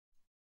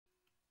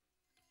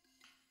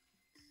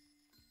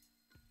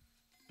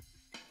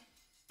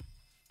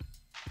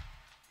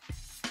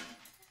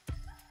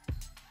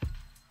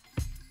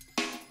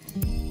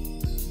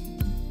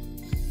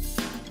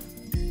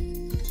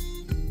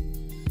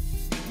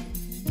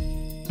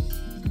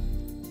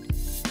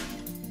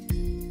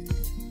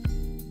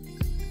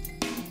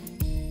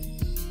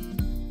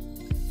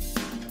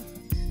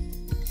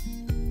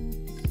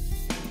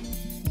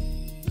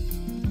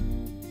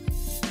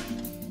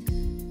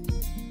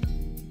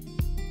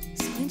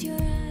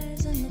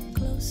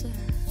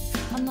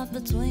not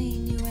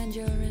between you and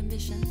your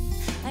ambition.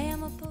 I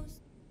am opposed.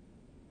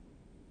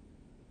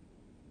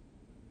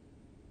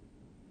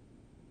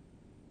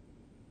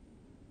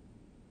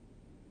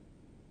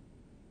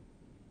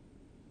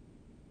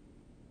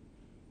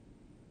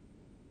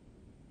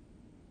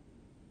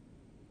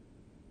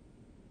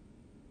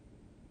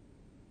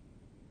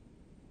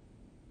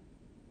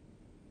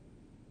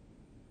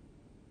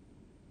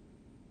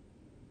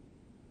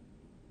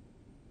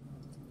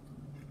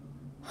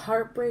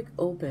 Heartbreak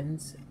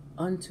opens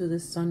unto the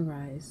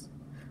sunrise,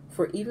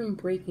 for even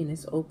breaking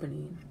is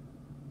opening.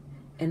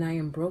 And I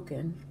am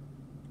broken.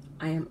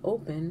 I am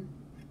open,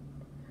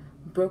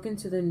 broken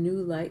to the new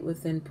light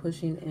within,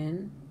 pushing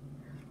in,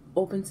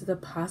 open to the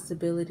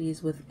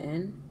possibilities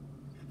within,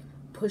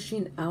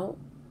 pushing out.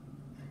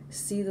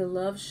 See the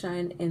love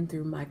shine in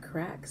through my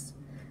cracks.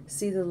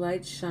 See the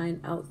light shine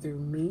out through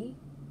me.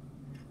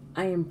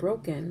 I am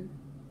broken.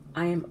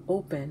 I am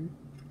open.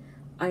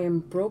 I am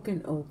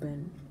broken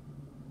open.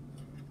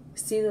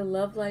 See the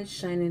love light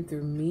shining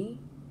through me,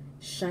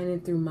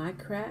 shining through my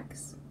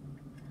cracks,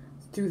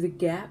 through the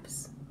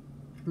gaps.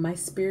 My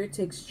spirit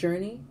takes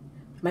journey,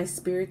 my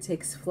spirit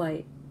takes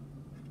flight.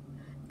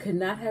 Could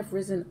not have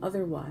risen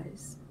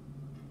otherwise,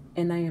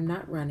 and I am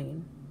not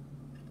running.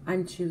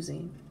 I'm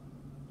choosing.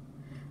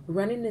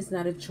 Running is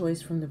not a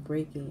choice from the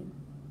breaking.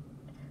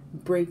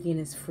 Breaking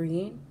is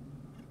freeing,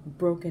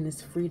 broken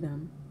is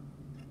freedom.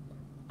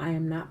 I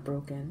am not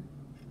broken.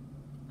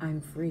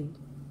 I'm free.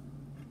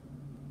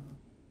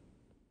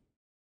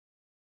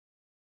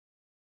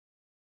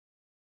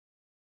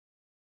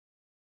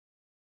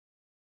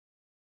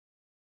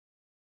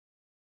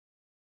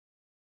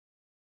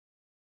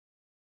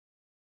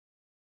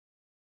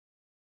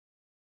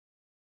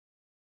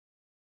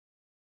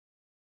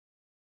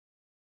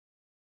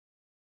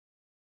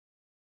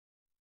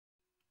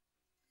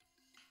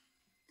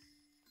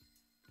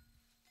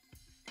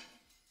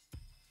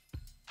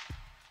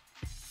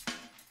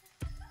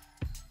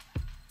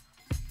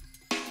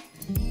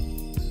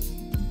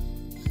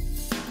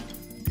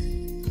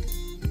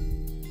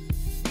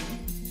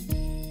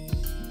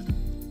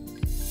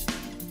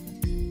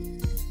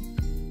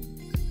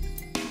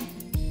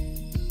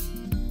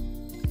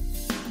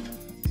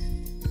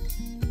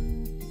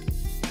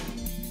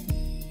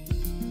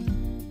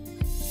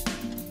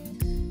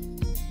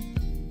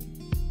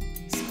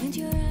 Squint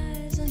your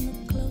eyes and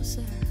look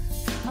closer.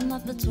 I'm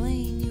not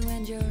between you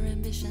and your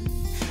ambition.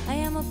 I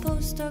am a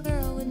poster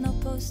girl with no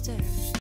poster.